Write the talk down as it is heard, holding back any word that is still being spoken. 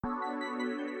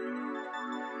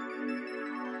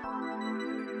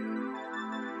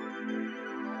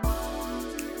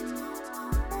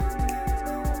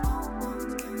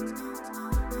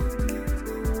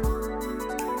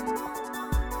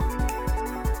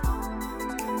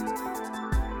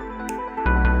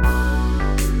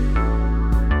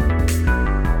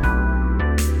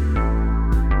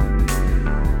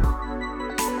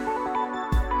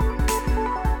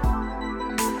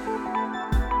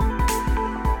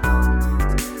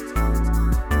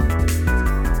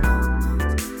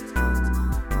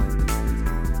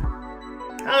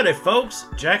Howdy folks,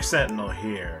 Jack Sentinel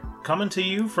here, coming to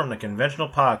you from the Con-Ventional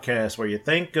Podcast, where you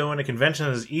think going to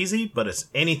conventions is easy, but it's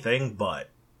anything but.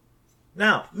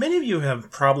 Now, many of you have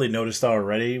probably noticed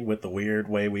already with the weird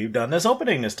way we've done this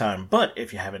opening this time, but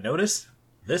if you haven't noticed,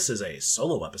 this is a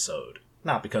solo episode.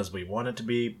 Not because we want it to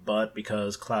be, but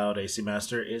because Cloud AC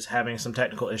Master is having some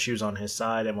technical issues on his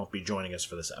side and won't be joining us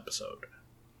for this episode.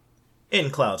 In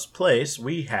Cloud's place,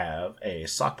 we have a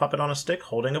sock puppet on a stick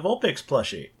holding a Vulpix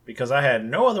plushie, because I had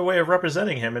no other way of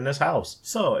representing him in this house.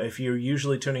 So, if you're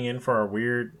usually tuning in for our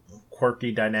weird,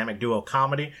 quirky, dynamic duo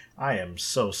comedy, I am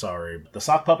so sorry. The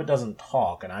sock puppet doesn't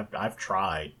talk, and I've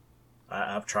tried.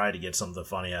 I've tried to get something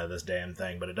funny out of this damn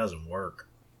thing, but it doesn't work.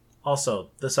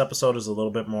 Also, this episode is a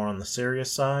little bit more on the serious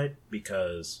side,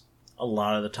 because a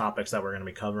lot of the topics that we're going to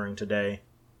be covering today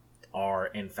are,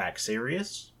 in fact,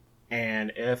 serious.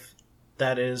 And if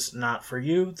that is not for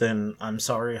you, then I'm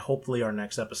sorry. Hopefully our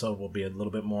next episode will be a little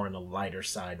bit more on the lighter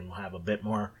side and we'll have a bit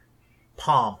more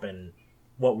pomp and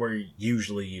what we're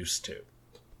usually used to.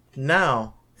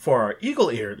 Now, for our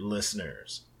eagle-eared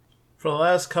listeners. For the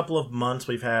last couple of months,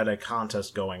 we've had a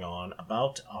contest going on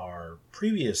about our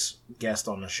previous guest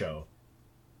on the show.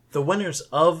 The winners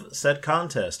of said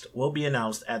contest will be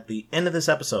announced at the end of this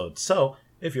episode, so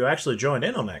if you actually joined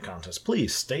in on that contest,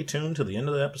 please stay tuned to the end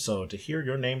of the episode to hear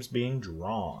your names being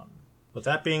drawn. With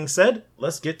that being said,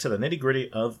 let's get to the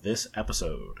nitty-gritty of this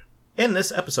episode. In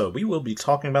this episode, we will be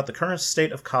talking about the current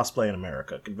state of cosplay in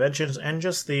America, conventions, and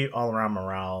just the all-around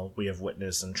morale we have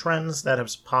witnessed and trends that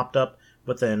have popped up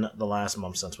within the last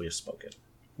month since we have spoken.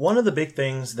 One of the big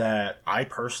things that I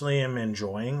personally am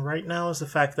enjoying right now is the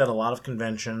fact that a lot of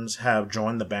conventions have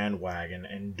joined the bandwagon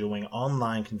and doing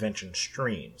online convention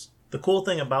streams. The cool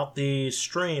thing about these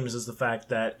streams is the fact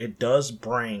that it does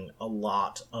bring a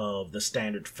lot of the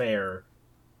standard fare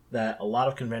that a lot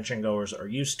of convention goers are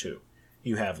used to.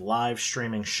 You have live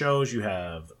streaming shows, you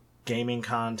have gaming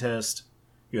contests,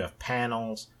 you have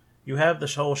panels, you have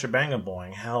this whole shebang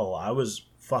boing. Hell, I was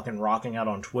fucking rocking out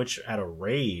on Twitch at a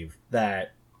rave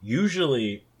that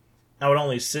usually I would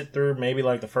only sit through maybe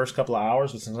like the first couple of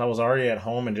hours, but since I was already at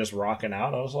home and just rocking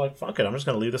out, I was like, fuck it, I'm just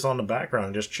going to leave this on the background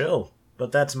and just chill.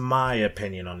 But that's my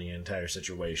opinion on the entire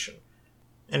situation.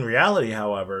 In reality,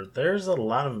 however, there's a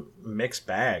lot of mixed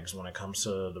bags when it comes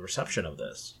to the reception of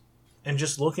this. And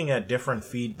just looking at different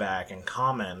feedback and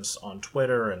comments on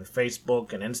Twitter and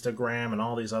Facebook and Instagram and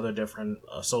all these other different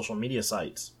social media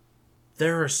sites,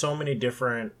 there are so many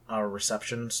different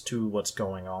receptions to what's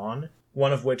going on.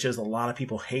 One of which is a lot of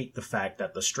people hate the fact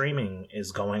that the streaming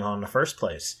is going on in the first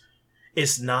place.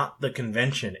 It's not the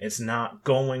convention. It's not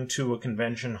going to a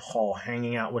convention hall,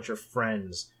 hanging out with your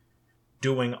friends,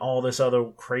 doing all this other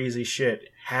crazy shit,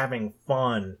 having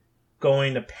fun,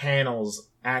 going to panels,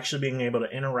 actually being able to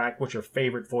interact with your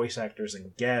favorite voice actors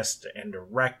and guests and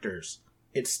directors.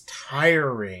 It's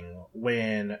tiring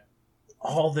when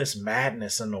all this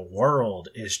madness in the world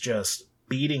is just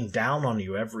beating down on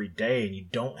you every day and you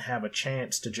don't have a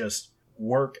chance to just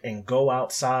work and go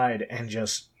outside and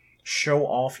just show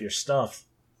off your stuff.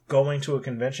 Going to a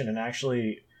convention and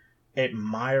actually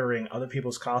admiring other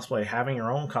people's cosplay, having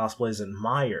your own cosplays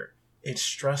admired. It's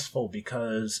stressful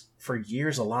because for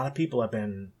years a lot of people have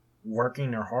been working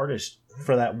their hardest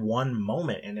for that one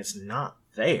moment and it's not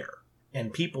there.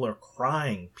 And people are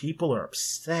crying. People are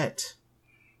upset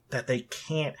that they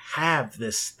can't have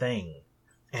this thing.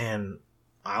 And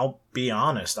I'll be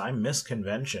honest, I miss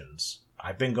conventions.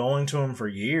 I've been going to them for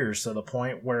years to the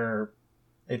point where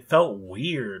it felt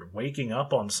weird waking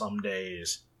up on some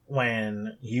days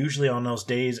when usually on those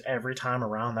days every time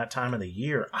around that time of the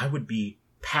year, I would be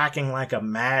packing like a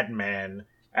madman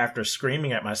after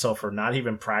screaming at myself for not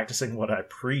even practicing what I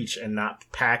preach and not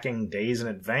packing days in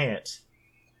advance.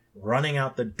 Running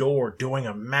out the door, doing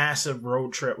a massive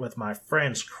road trip with my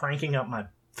friends, cranking up my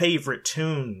favorite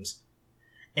tunes,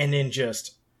 and then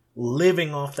just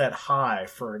living off that high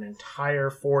for an entire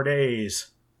 4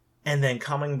 days. And then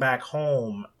coming back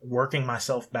home, working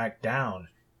myself back down.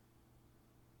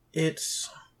 It's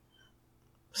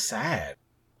sad.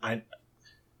 I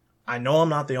know I'm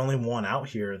not the only one out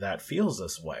here that feels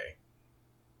this way.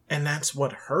 And that's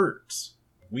what hurts.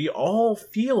 We all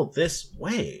feel this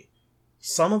way.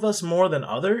 Some of us more than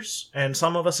others, and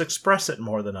some of us express it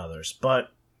more than others.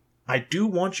 But I do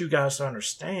want you guys to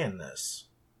understand this.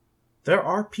 There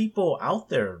are people out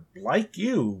there like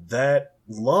you that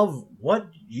love what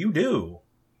you do.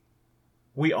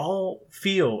 We all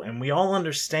feel and we all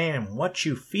understand what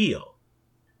you feel.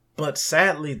 But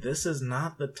sadly, this is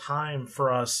not the time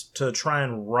for us to try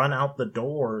and run out the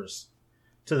doors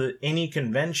to any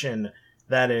convention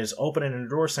that is opening the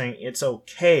door saying it's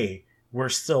okay we're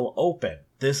still open.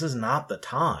 This is not the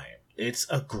time. It's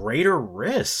a greater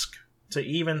risk to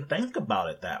even think about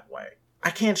it that way. I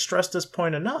can't stress this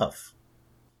point enough.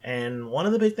 And one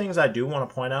of the big things I do want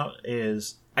to point out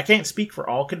is I can't speak for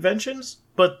all conventions,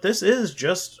 but this is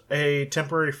just a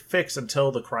temporary fix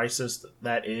until the crisis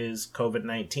that is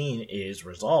COVID-19 is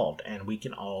resolved and we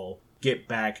can all get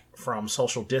back from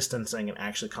social distancing and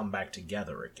actually come back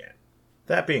together again.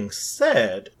 That being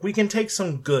said, we can take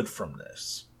some good from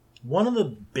this. One of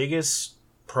the biggest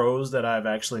pros that I've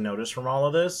actually noticed from all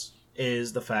of this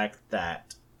is the fact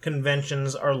that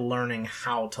conventions are learning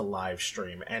how to live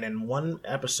stream. And in one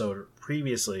episode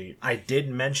previously, I did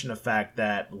mention the fact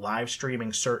that live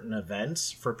streaming certain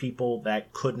events for people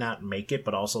that could not make it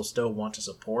but also still want to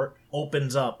support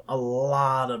opens up a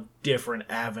lot of different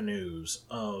avenues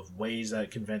of ways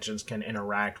that conventions can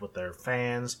interact with their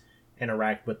fans,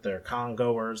 interact with their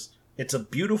congoers. It's a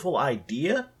beautiful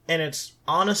idea, and it's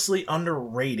honestly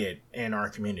underrated in our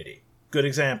community. Good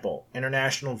example,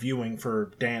 international viewing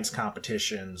for dance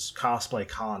competitions, cosplay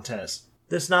contests.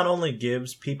 This not only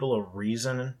gives people a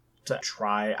reason to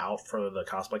try out for the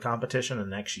cosplay competition the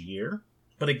next year,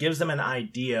 but it gives them an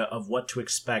idea of what to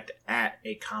expect at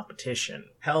a competition.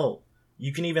 Hell,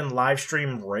 you can even live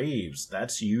stream raves.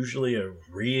 That's usually a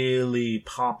really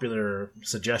popular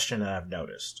suggestion that I've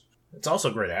noticed. It's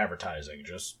also great advertising,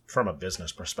 just from a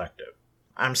business perspective.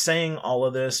 I'm saying all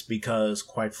of this because,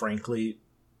 quite frankly,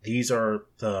 these are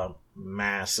the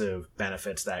massive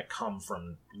benefits that come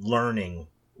from learning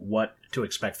what to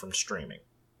expect from streaming.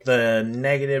 The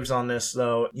negatives on this,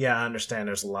 though, yeah, I understand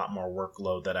there's a lot more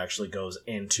workload that actually goes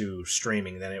into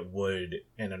streaming than it would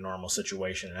in a normal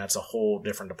situation, and that's a whole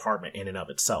different department in and of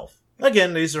itself.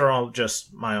 Again, these are all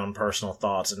just my own personal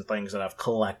thoughts and things that I've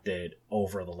collected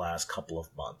over the last couple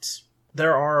of months.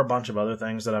 There are a bunch of other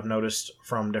things that I've noticed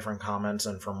from different comments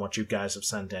and from what you guys have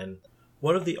sent in.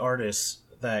 What of the artists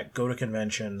that go to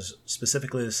conventions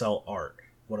specifically to sell art?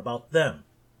 What about them?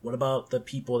 What about the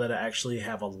people that actually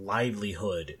have a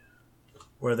livelihood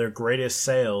where their greatest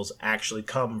sales actually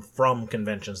come from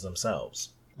conventions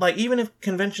themselves? Like, even if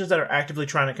conventions that are actively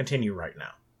trying to continue right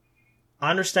now.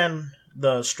 I understand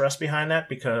the stress behind that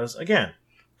because, again,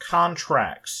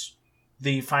 contracts,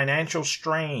 the financial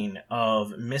strain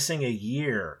of missing a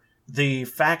year, the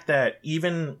fact that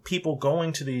even people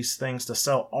going to these things to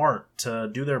sell art, to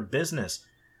do their business,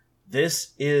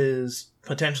 this is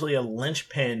potentially a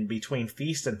linchpin between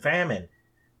feast and famine,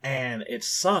 and it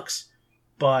sucks,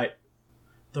 but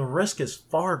the risk is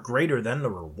far greater than the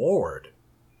reward.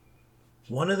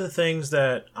 One of the things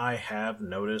that I have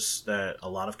noticed that a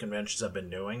lot of conventions have been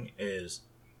doing is,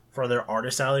 for their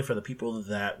artist alley, for the people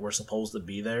that were supposed to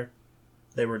be there,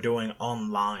 they were doing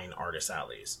online artist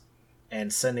alleys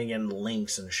and sending in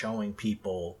links and showing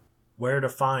people where to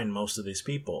find most of these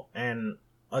people. And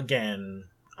again,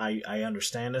 I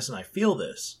understand this and I feel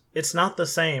this. It's not the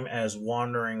same as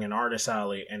wandering an artist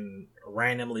alley and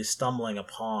randomly stumbling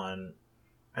upon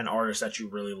an artist that you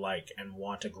really like and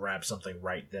want to grab something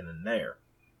right then and there.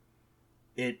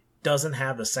 It doesn't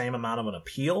have the same amount of an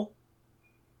appeal,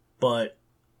 but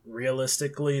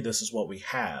realistically, this is what we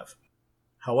have.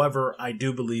 However, I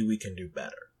do believe we can do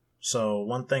better. So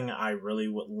one thing I really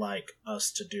would like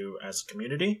us to do as a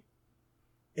community,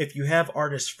 if you have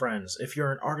artist friends, if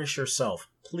you're an artist yourself,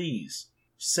 please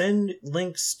send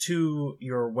links to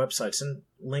your website, send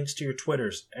links to your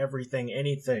Twitters, everything,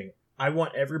 anything. I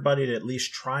want everybody to at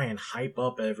least try and hype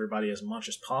up everybody as much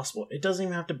as possible. It doesn't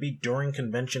even have to be during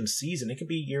convention season. It can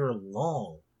be year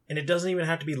long. And it doesn't even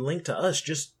have to be linked to us.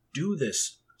 Just do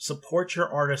this. Support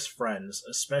your artist friends,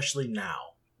 especially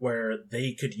now, where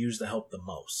they could use the help the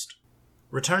most.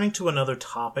 Returning to another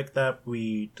topic that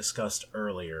we discussed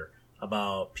earlier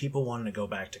about people wanting to go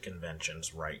back to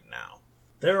conventions right now.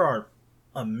 There are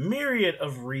a myriad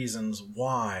of reasons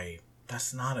why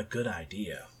that's not a good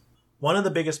idea. One of the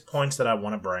biggest points that I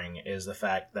want to bring is the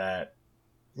fact that,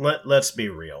 let's be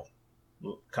real.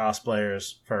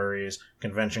 Cosplayers, furries,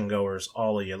 convention goers,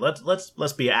 all of you,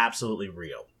 let's be absolutely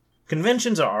real.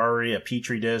 Conventions are already a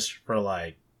petri dish for,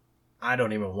 like, I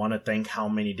don't even want to think how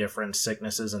many different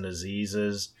sicknesses and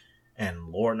diseases and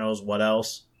Lord knows what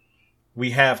else.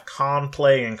 We have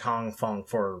con-play and con-funk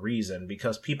for a reason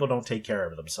because people don't take care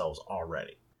of themselves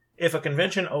already. If a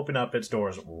convention opened up its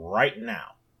doors right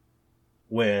now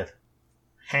with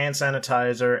hand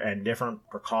sanitizer and different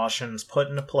precautions put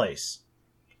into place,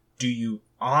 do you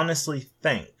honestly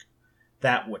think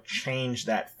that would change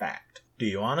that fact? Do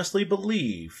you honestly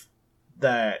believe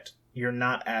that you're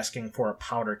not asking for a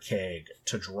powder keg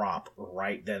to drop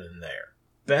right then and there?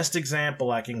 Best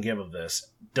example I can give of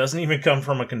this doesn't even come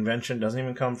from a convention, doesn't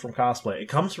even come from cosplay. It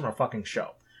comes from a fucking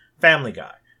show. Family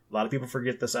Guy. A lot of people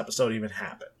forget this episode even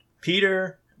happened.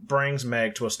 Peter brings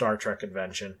Meg to a Star Trek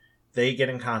convention. They get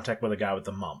in contact with a guy with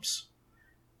the mumps.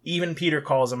 Even Peter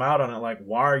calls him out on it, like,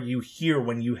 why are you here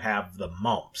when you have the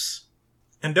mumps?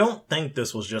 And don't think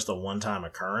this was just a one-time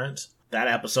occurrence. That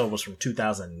episode was from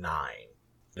 2009.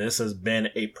 This has been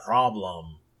a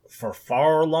problem for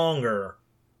far longer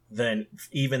than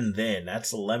even then.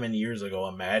 That's 11 years ago.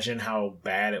 Imagine how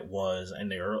bad it was in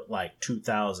the early,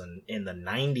 2000, in the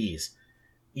 90s,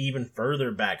 even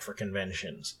further back for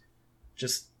conventions.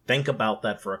 Just think about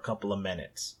that for a couple of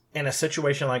minutes. In a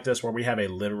situation like this where we have a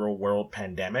literal world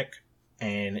pandemic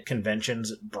and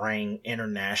conventions bring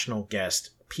international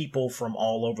guests, people from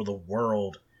all over the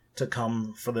world, to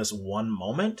come for this one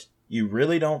moment, you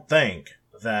really don't think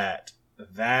that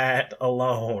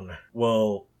alone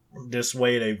will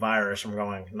dissuade a virus from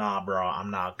going, nah, bro,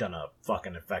 I'm not gonna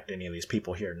fucking infect any of these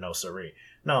people here. No, siree.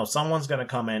 No, someone's gonna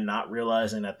come in not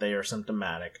realizing that they are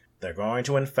symptomatic. They're going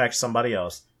to infect somebody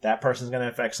else. That person's gonna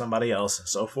infect somebody else, and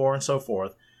so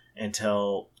forth,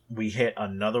 until we hit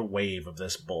another wave of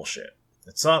this bullshit.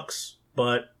 It sucks,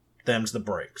 but them's the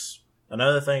breaks.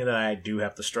 Another thing that I do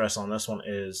have to stress on this one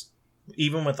is,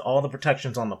 even with all the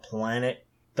protections on the planet,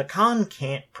 the con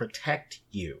can't protect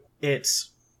you.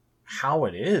 It's how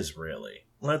it is, really.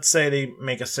 Let's say they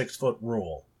make a 6-foot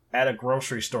rule. At a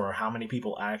grocery store, how many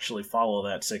people actually follow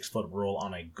that 6-foot rule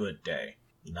on a good day?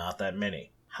 Not that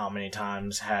many. How many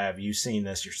times have you seen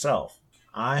this yourself?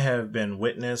 I have been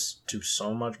witness to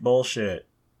so much bullshit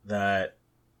that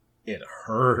it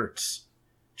hurts.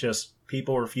 Just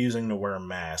people refusing to wear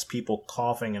masks, people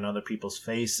coughing in other people's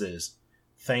faces,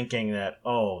 thinking that,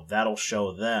 oh, that'll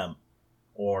show them,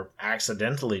 or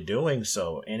accidentally doing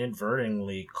so,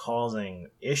 inadvertently causing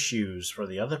issues for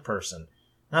the other person.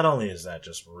 Not only is that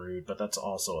just rude, but that's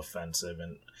also offensive,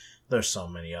 and there's so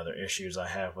many other issues I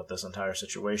have with this entire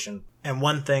situation. And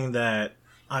one thing that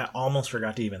I almost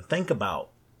forgot to even think about,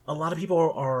 a lot of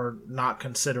people are not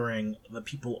considering the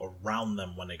people around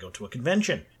them when they go to a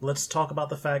convention. Let's talk about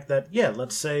the fact that,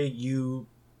 let's say you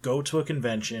go to a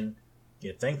convention,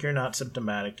 you think you're not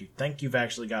symptomatic, you think you've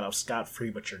actually got off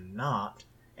scot-free, but you're not.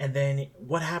 And then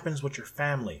what happens with your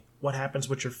family? What happens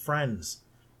with your friends?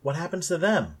 What happens to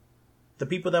them? The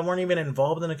people that weren't even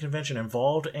involved in a convention,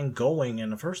 involved in going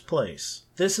in the first place.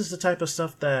 This is the type of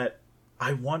stuff that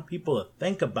I want people to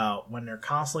think about when they're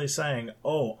constantly saying,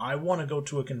 oh, I want to go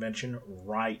to a convention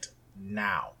right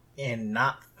now. And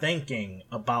not thinking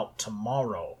about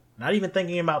tomorrow. Not even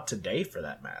thinking about today, for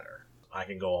that matter. I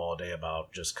can go all day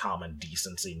about just common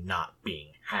decency not being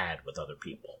had with other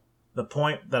people. The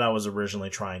point that I was originally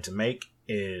trying to make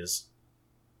is,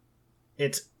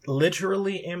 it's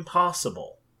literally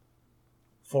impossible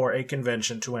for a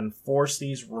convention to enforce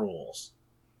these rules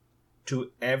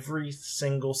to every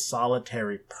single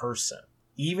solitary person.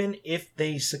 Even if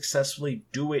they successfully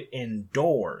do it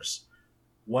indoors,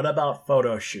 what about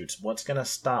photo shoots? What's going to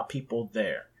stop people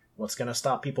there? What's going to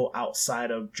stop people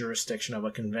outside of jurisdiction of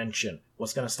a convention?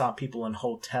 What's going to stop people in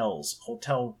hotels,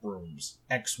 hotel rooms,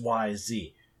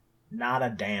 XYZ? Not a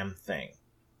damn thing.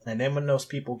 And then when those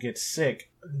people get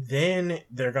sick, then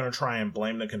they're going to try and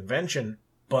blame the convention,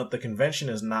 but the convention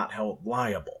is not held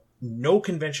liable. No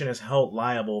convention is held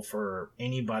liable for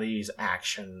anybody's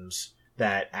actions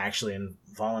that actually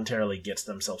involuntarily gets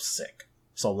themselves sick,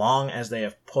 so long as they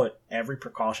have put every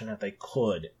precaution that they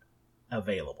could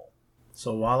available.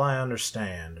 So while I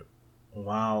understand,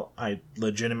 while I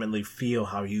legitimately feel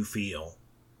how you feel,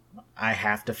 I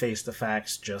have to face the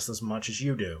facts just as much as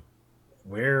you do.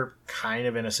 We're kind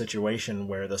of in a situation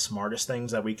where the smartest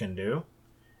things that we can do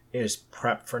is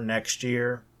prep for next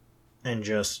year and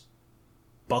just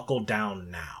buckle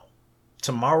down now.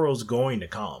 Tomorrow's going to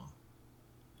come.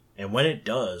 And when it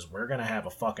does, we're going to have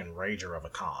a fucking rager of a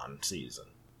con season.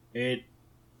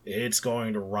 It's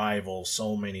going to rival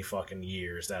so many fucking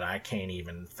years that I can't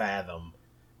even fathom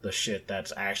the shit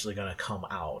that's actually going to come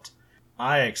out.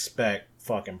 I expect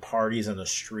fucking parties in the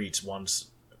streets once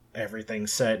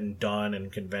everything's said and done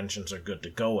and conventions are good to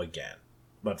go again.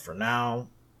 But for now,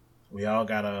 we all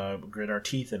gotta grit our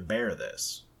teeth and bear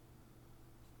this.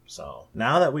 So,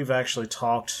 now that we've actually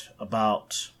talked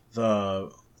about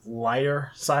the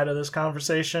lighter side of this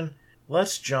conversation,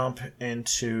 let's jump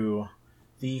into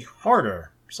the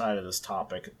harder side of this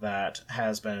topic that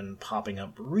has been popping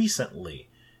up recently.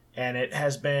 And it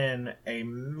has been a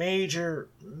major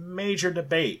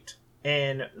debate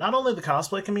in not only the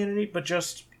cosplay community, but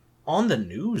just on the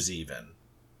news even.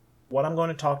 What I'm going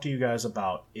to talk to you guys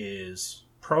about is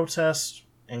protest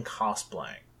and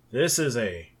cosplaying. This is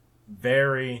a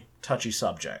very touchy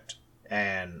subject,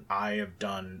 and I have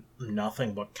done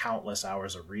nothing but countless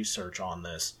hours of research on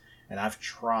this And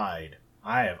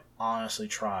I have honestly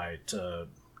tried to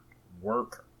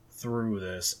work through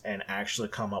this and actually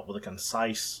come up with a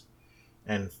concise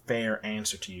and fair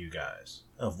answer to you guys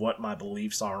of what my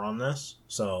beliefs are on this.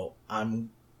 So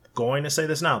I'm going to say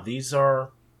this now. These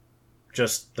are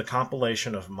just the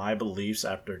compilation of my beliefs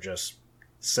after just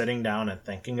sitting down and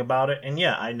thinking about it. And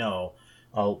yeah, I know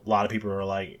a lot of people are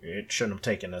like, it shouldn't have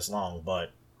taken this long,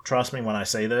 but trust me when I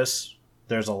say this,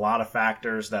 there's a lot of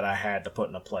factors that I had to put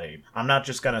into play. I'm not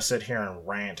just going to sit here and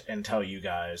rant and tell you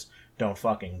guys, don't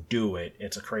fucking do it,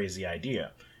 it's a crazy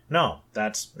idea. No,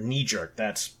 that's knee-jerk,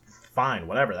 that's fine,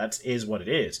 whatever, that is what it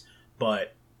is.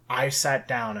 But I sat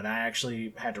down and I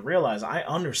actually had to realize I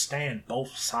understand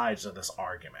both sides of this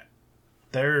argument.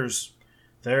 There's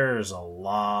a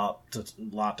lot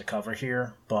to cover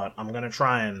here, but I'm going to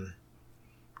try and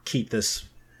keep this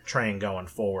train going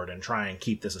forward and try and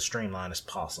keep this as streamlined as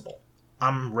possible.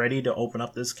 I'm ready to open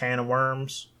up this can of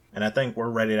worms, and I think we're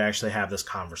ready to actually have this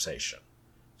conversation.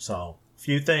 So, a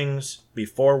few things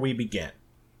before we begin.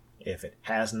 If it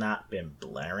has not been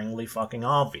blaringly fucking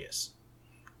obvious,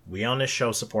 we on this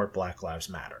show support Black Lives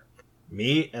Matter.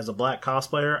 Me, as a black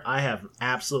cosplayer, I have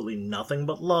absolutely nothing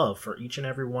but love for each and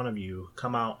every one of you who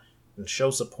come out and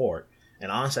show support.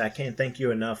 And honestly, I can't thank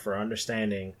you enough for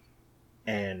understanding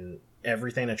and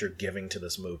everything that you're giving to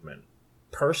this movement.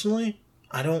 Personally,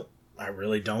 I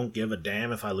really don't give a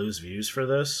damn if I lose views for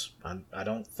this. I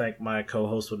don't think my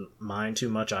co-host would mind too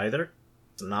much either.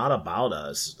 It's not about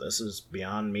us. This is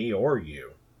beyond me or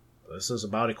you. This is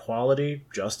about equality,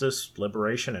 justice,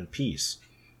 liberation, and peace.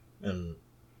 And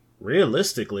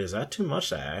realistically, is that too much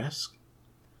to ask?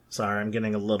 Sorry, I'm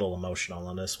getting a little emotional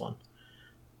on this one.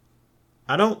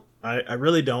 I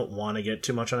really don't want to get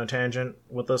too much on a tangent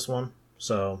with this one.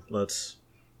 So let's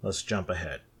jump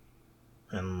ahead.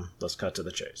 And let's cut to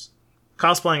the chase.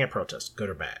 Cosplaying at protests, good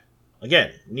or bad?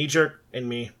 Again, knee-jerk in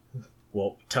me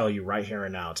will tell you right here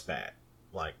and now it's bad.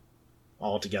 Like,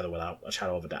 altogether without a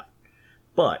shadow of a doubt.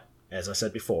 But, as I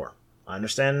said before, I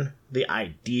understand the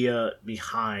idea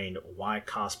behind why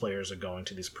cosplayers are going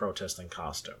to these protests in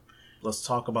costume. Let's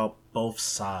talk about both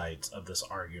sides of this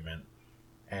argument.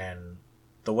 And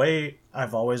the way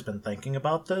I've always been thinking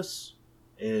about this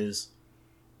is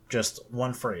just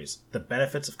one phrase: the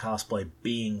benefits of cosplay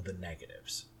being the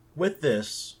negatives. With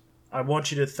this, I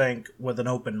want you to think with an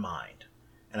open mind.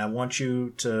 And I want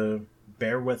you to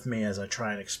bear with me as I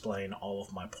try and explain all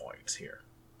of my points here.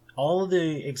 All of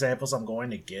the examples I'm going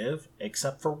to give,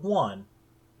 except for one,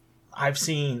 I've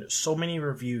seen so many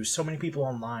reviews, so many people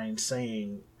online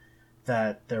saying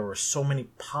that there were so many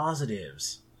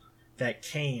positives that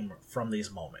came from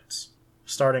these moments.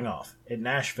 Starting off, in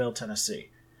Nashville,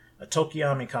 Tennessee, a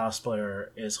Tokiyami cosplayer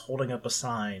is holding up a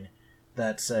sign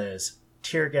that says,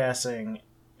 "Tear gassing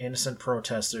innocent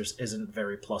protesters isn't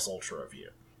very plus ultra of you."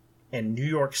 In New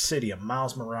York City, a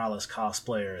Miles Morales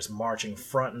cosplayer is marching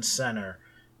front and center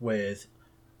with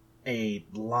a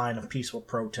line of peaceful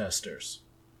protesters.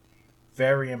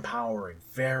 Very empowering,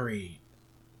 very,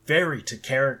 very to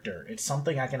character. It's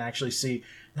something I can actually see,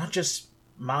 not just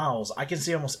Miles, I can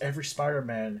see almost every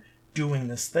Spider-Man doing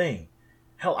this thing.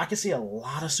 Hell, I can see a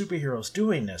lot of superheroes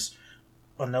doing this.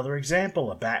 Another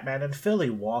example, a Batman in Philly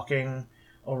walking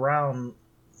around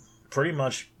pretty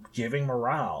much giving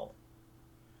morale.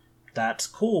 That's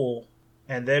cool.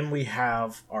 And then we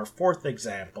have our fourth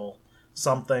example,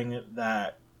 something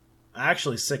that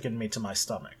actually sickened me to my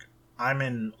stomach. I'm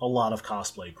in a lot of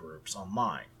cosplay groups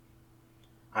online.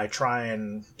 I try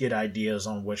and get ideas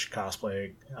on which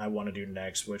cosplay I want to do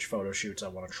next, which photo shoots I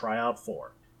want to try out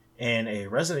for. In a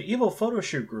Resident Evil photo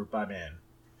shoot group I'm in,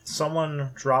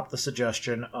 someone dropped the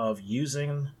suggestion of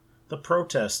using the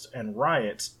protests and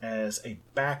riots as a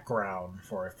background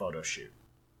for a photo shoot.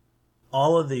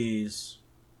 All of these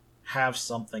have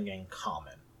something in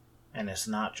common, and it's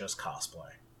not just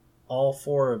cosplay. All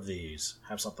four of these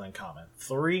have something in common.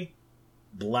 3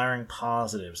 blaring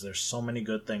positives. There's so many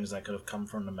good things that could have come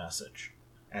from the message.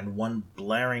 And 1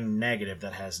 blaring negative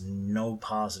that has no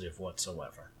positive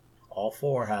whatsoever. All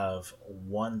 4 have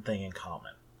one thing in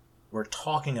common. We're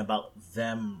talking about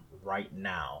them right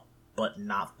now, but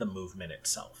not the movement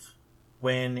itself.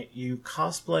 When you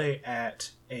cosplay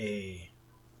at a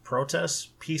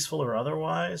protest, peaceful or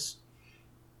otherwise,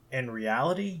 in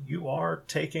reality, you are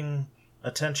taking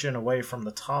attention away from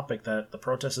the topic that the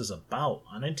protest is about,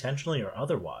 unintentionally or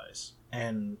otherwise.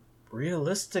 And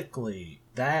realistically,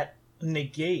 that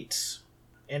negates,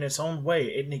 in its own way,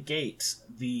 it negates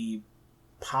the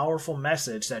powerful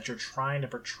message that you're trying to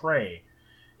portray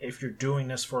if you're doing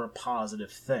this for a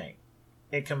positive thing.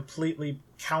 It completely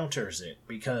counters it,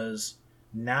 because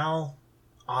now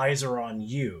eyes are on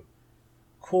you.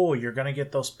 cool, you're gonna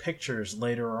get those pictures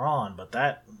later on, but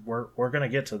that we're gonna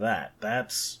get to that.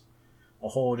 That's a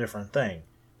whole different thing.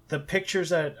 The pictures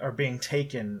that are being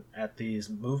taken at these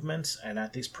movements and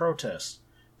at these protests,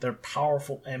 they're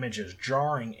powerful images,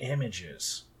 jarring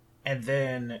images. And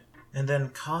then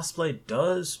cosplay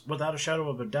does, without a shadow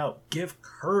of a doubt, give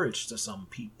courage to some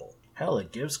people. Hell,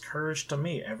 it gives courage to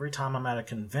me every time I'm at a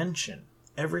convention.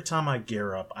 Every time I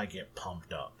gear up, I get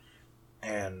pumped up.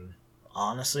 And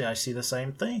honestly, I see the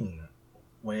same thing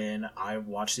when I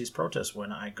watch these protests.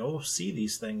 When I go see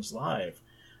these things live,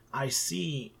 I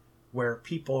see where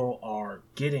people are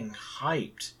getting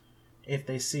hyped if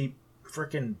they see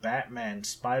freaking Batman,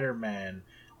 Spider-Man,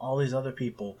 all these other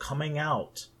people coming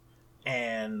out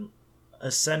and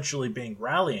essentially being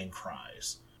rallying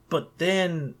cries. But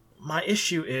then my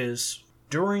issue is,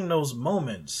 during those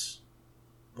moments,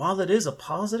 while it is a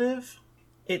positive,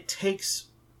 it takes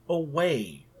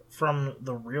away from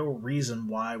the real reason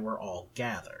why we're all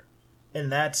gathered.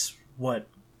 And that's what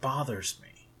bothers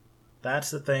me.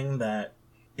 That's the thing that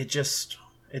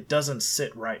it doesn't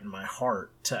sit right in my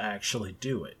heart to actually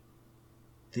do it.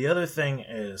 The other thing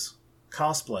is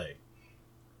cosplay.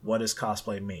 What does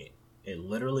cosplay mean? It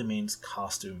literally means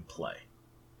costume play.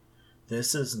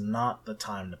 This is not the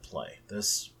time to play.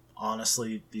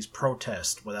 Honestly, these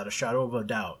protests, without a shadow of a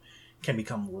doubt, can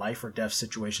become life or death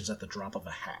situations at the drop of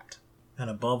a hat. And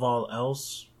above all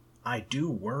else, I do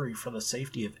worry for the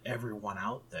safety of everyone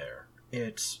out there.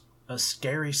 It's a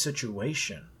scary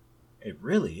situation. It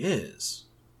really is.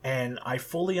 And I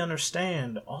fully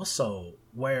understand also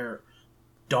where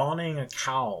donning a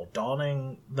cowl,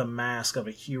 donning the mask of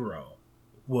a hero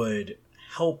would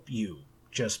help you,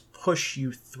 just push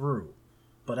you through.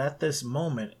 But at this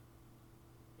moment,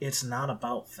 it's not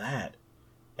about that.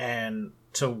 And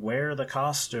to wear the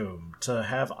costume, to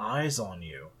have eyes on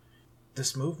you,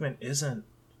 this movement isn't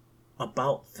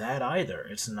about that either.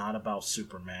 It's not about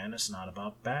Superman. It's not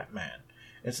about Batman.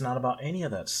 It's not about any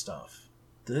of that stuff.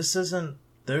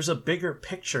 There's a bigger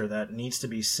picture that needs to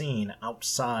be seen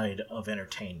outside of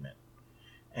entertainment.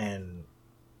 And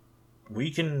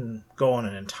we can go on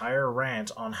an entire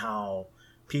rant on how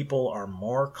people are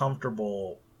more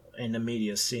comfortable in the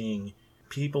media seeing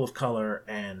people of color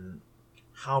and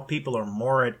how people are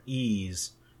more at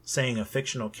ease saying a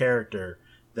fictional character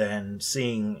than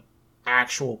seeing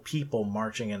actual people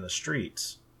marching in the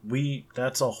streets.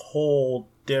 That's a whole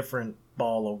different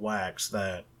ball of wax.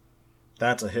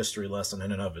 That's a history lesson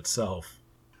in and of itself.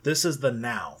 This is the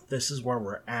now. This is where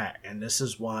we're at, and this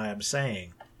is why I'm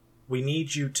saying we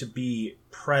need you to be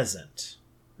present.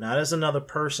 Not as another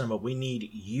person, but we need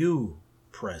you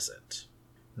present.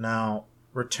 Now,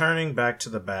 returning back to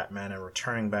the Batman and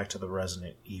returning back to the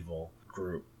Resident Evil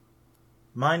group.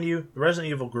 Mind you, the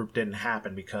Resident Evil group didn't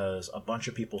happen because a bunch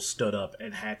of people stood up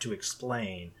and had to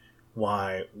explain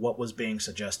why what was being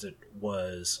suggested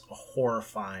was a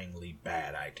horrifyingly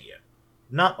bad idea.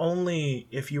 Not only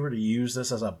if you were to use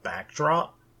this as a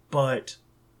backdrop, but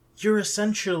you're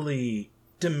essentially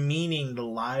demeaning the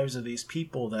lives of these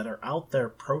people that are out there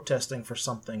protesting for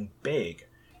something big.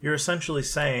 You're essentially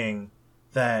saying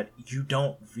that you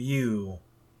don't view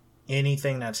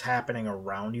anything that's happening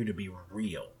around you to be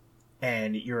real.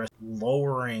 And you're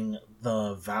lowering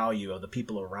the value of the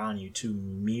people around you to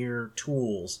mere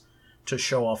tools to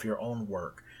show off your own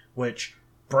work. Which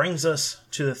brings us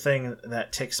to the thing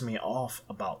that ticks me off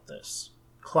about this.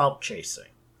 Clout chasing.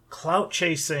 Clout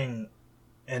chasing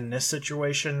in this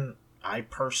situation, I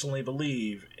personally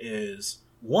believe, is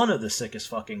one of the sickest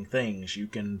fucking things you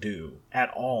can do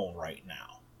at all right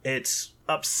now. It's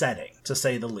upsetting, to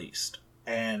say the least.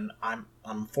 And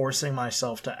I'm forcing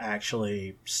myself to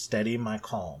actually steady my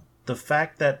calm. The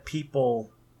fact that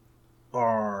people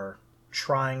are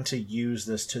trying to use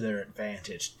this to their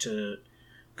advantage, to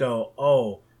go,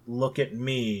 oh, look at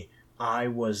me, I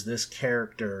was this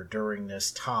character during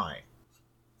this time.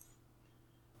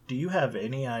 Do you have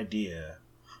any idea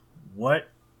what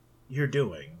you're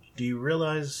doing? Do you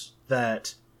realize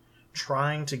that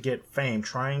trying to get fame,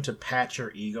 trying to pat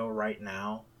your ego right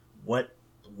now,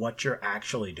 what you're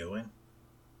actually doing?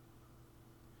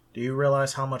 Do you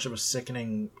realize how much of a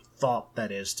sickening thought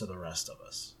that is to the rest of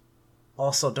us?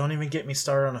 Also, don't even get me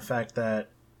started on the fact that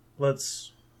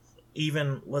let's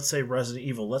say Resident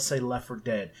Evil, let's say Left 4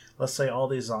 Dead, let's say all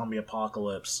these zombie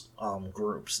apocalypse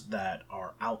groups that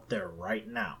are out there right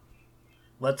now.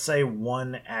 Let's say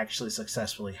one actually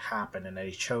successfully happened and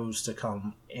they chose to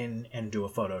come in and do a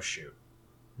photo shoot.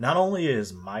 Not only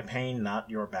is my pain not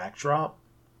your backdrop,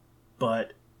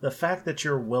 but the fact that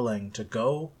you're willing to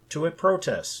go to a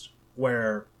protest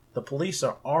where The police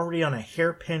are already on a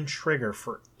hairpin trigger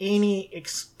for any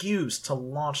excuse to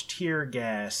launch tear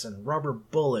gas and rubber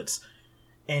bullets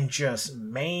and just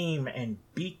maim and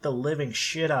beat the living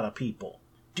shit out of people.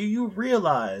 Do you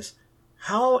realize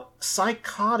how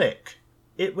psychotic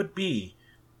it would be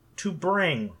to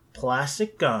bring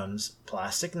plastic guns,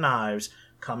 plastic knives,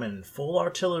 come in full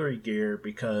artillery gear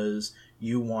because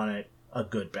you wanted a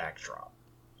good backdrop?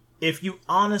 If you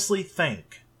honestly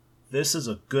think this is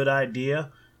a good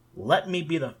idea, let me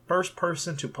be the first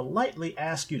person to politely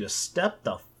ask you to step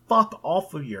the fuck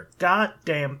off of your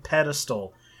goddamn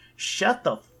pedestal, shut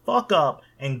the fuck up,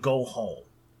 and go home.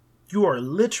 You are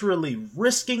literally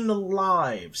risking the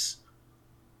lives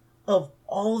of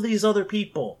all these other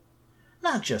people.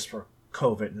 Not just for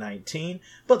COVID-19,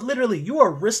 but literally you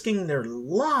are risking their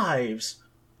lives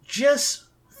just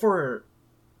for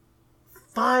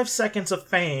 5 seconds of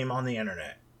fame on the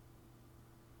internet.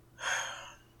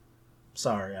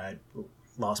 Sorry, I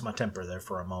lost my temper there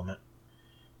for a moment.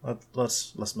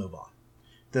 Let's move on.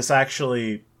 This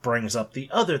actually brings up the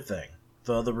other thing.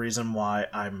 The other reason why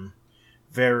I'm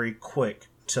very quick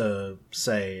to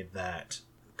say that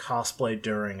cosplay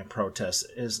during a protest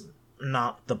is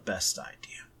not the best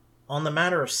idea. On the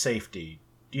matter of safety,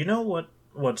 do you know what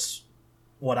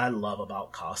I love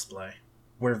about cosplay?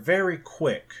 We're very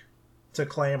quick to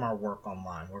claim our work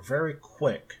online. We're very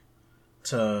quick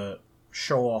to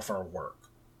show off our work.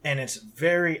 And it's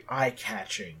very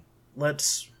eye-catching.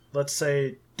 Let's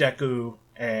say Deku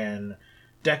and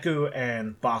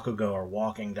Bakugo are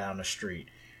walking down the street.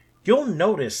 You'll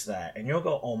notice that and you'll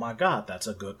go, "Oh my god, that's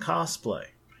a good cosplay."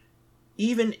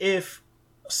 Even if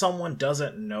someone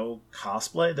doesn't know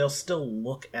cosplay, they'll still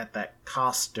look at that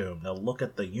costume, they'll look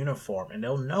at the uniform, and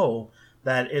they'll know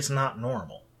that it's not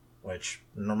normal. Which,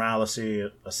 normalcy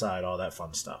aside, all that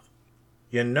fun stuff.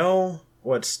 You know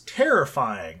what's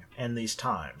terrifying in these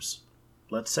times?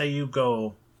 Let's say you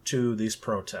go to these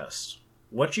protests.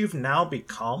 What you've now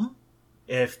become,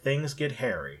 if things get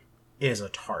hairy, is a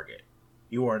target.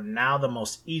 You are now the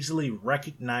most easily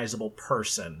recognizable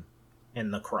person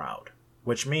in the crowd.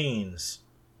 Which means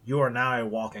you are now a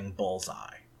walking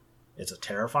bullseye. It's a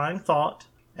terrifying thought,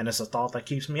 and it's a thought that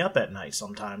keeps me up at night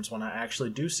sometimes when I actually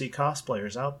do see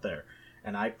cosplayers out there.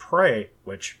 And I pray,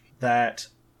 that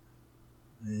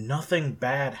nothing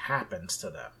bad happens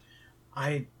to them.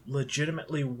 I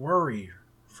legitimately worry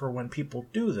for when people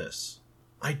do this.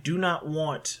 I do not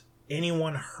want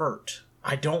anyone hurt.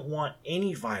 I don't want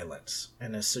any violence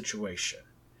in this situation.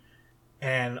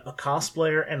 And a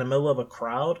cosplayer in the middle of a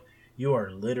crowd, you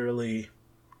are literally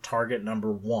target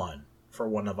number 1 for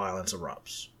when the violence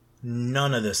erupts.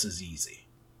 None of this is easy.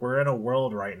 We're in a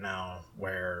world right now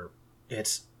where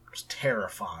it's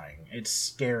terrifying. It's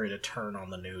scary to turn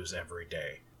on the news every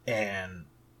day. And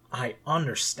I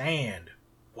understand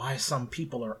why some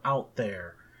people are out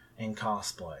there in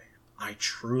cosplay. I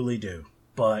truly do.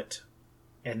 But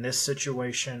in this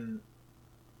situation,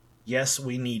 yes,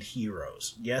 we need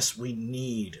heroes. Yes, we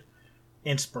need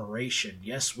inspiration.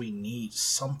 Yes, we need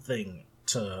something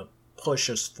to push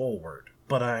us forward.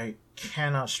 But I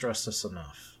cannot stress this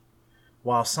enough.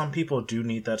 While some people do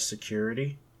need that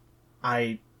security,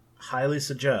 I highly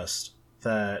suggest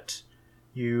that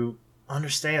you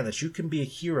understand that you can be a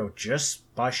hero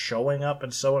just by showing up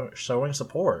and showing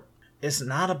support. It's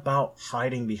not about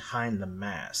hiding behind the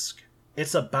mask.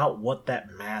 It's about what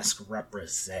that mask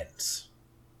represents.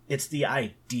 It's the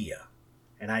idea.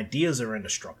 And ideas are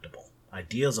indestructible.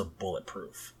 Ideas are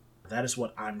bulletproof. That is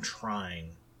what I'm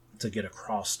trying to get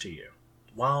across to you.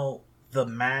 While the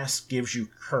mask gives you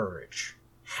courage,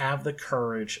 have the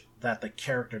courage that the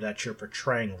character that you're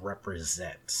portraying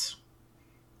represents.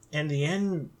 In the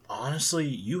end, honestly,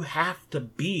 you have to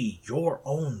be your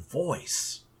own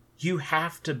voice. You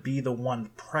have to be the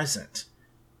one present.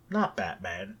 Not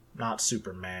Batman, not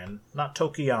Superman, not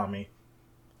Tokiyami,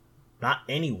 not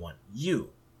anyone.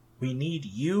 You. We need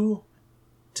you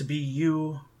to be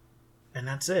you, and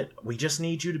that's it. We just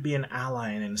need you to be an ally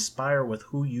and inspire with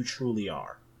who you truly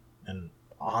are. And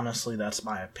honestly, that's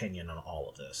my opinion on all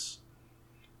of this.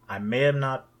 I may have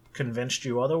not convinced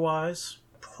you otherwise,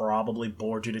 probably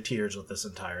bored you to tears with this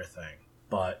entire thing,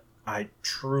 but I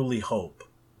truly hope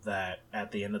that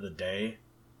at the end of the day,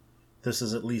 this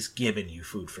has at least given you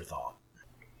food for thought.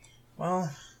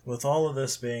 Well, with all of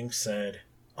this being said,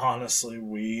 honestly,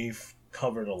 we've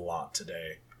covered a lot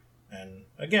today. And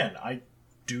again, I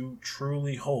do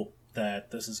truly hope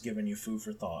that this has given you food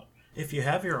for thought. If you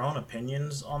have your own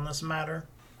opinions on this matter,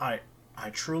 I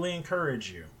truly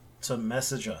encourage you to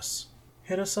message us.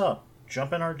 Hit us up.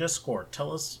 Jump in our Discord.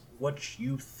 Tell us what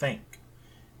you think.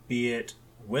 Be it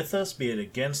with us, be it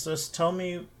against us. Tell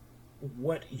me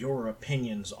what your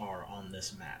opinions are on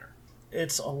this matter.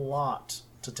 It's a lot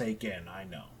to take in, I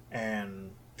know.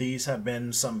 And these have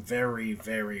been some very,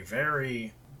 very,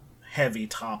 very heavy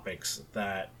topics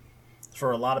that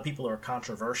for a lot of people are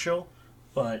controversial,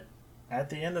 but at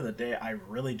the end of the day, I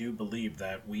really do believe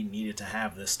that we needed to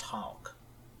have this talk.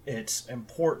 It's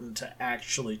important to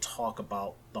actually talk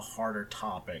about the harder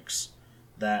topics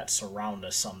that surround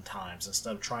us sometimes,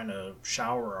 instead of trying to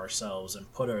shower ourselves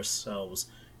and put ourselves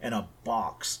in a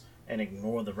box and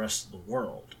ignore the rest of the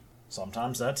world.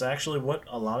 Sometimes that's actually what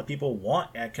a lot of people want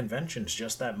at conventions,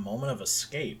 just that moment of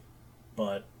escape.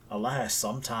 But alas,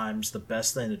 sometimes the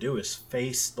best thing to do is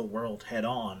face the world head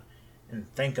on and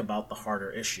think about the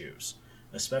harder issues,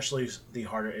 especially the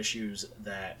harder issues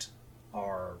that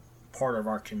are part of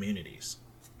our communities.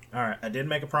 Alright, I did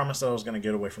make a promise that I was going to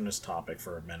get away from this topic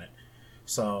for a minute.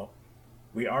 So,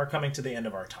 we are coming to the end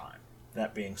of our time.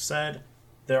 That being said,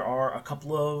 there are a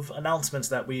couple of announcements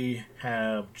that we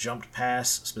have jumped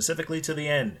past, specifically to the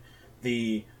end.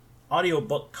 The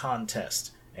audiobook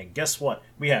contest. And guess what?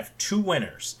 We have 2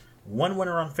 winners. 1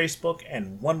 winner on Facebook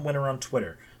and 1 winner on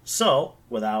Twitter. So,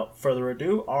 without further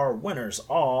ado, our winners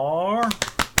are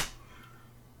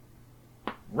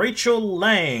Rachel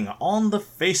Lang on the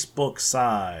Facebook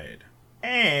side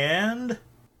and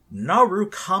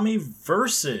Narukami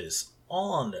Versus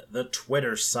on the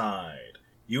Twitter side.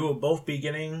 You will both be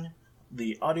getting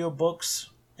the audiobooks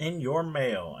in your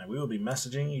mail, and we will be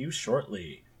messaging you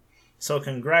shortly. So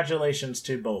congratulations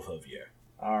to both of you.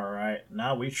 Alright,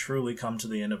 now we truly come to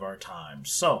the end of our time.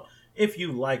 So, if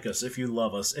you like us, if you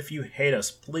love us, if you hate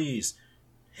us, please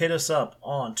hit us up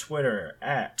on Twitter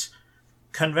at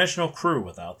Conventional Crew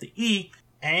without the E.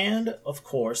 And, of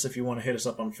course, if you want to hit us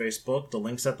up on Facebook, the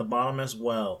link's at the bottom as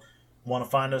well. Want to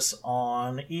find us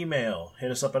on email, hit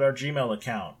us up at our Gmail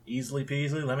account. Easily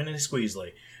peasily, lemony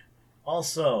squeezely.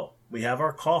 Also, we have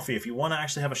our coffee. If you want to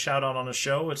actually have a shout out on the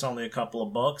show, it's only a couple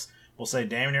of bucks. We'll say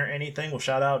damn near anything. We'll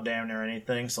shout out damn near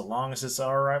anything. So long as it's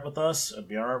alright with us, it'll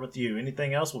be alright with you.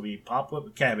 Anything else will be pop whip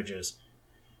with cabbages.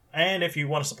 And if you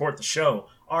want to support the show,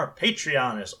 our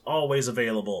Patreon is always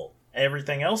available.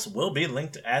 Everything else will be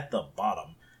linked at the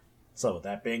bottom. So with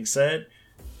that being said,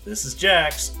 this is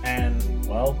Jax, and,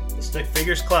 well, the stick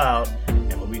figures Cloud,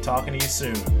 and we'll be talking to you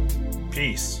soon.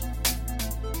 Peace.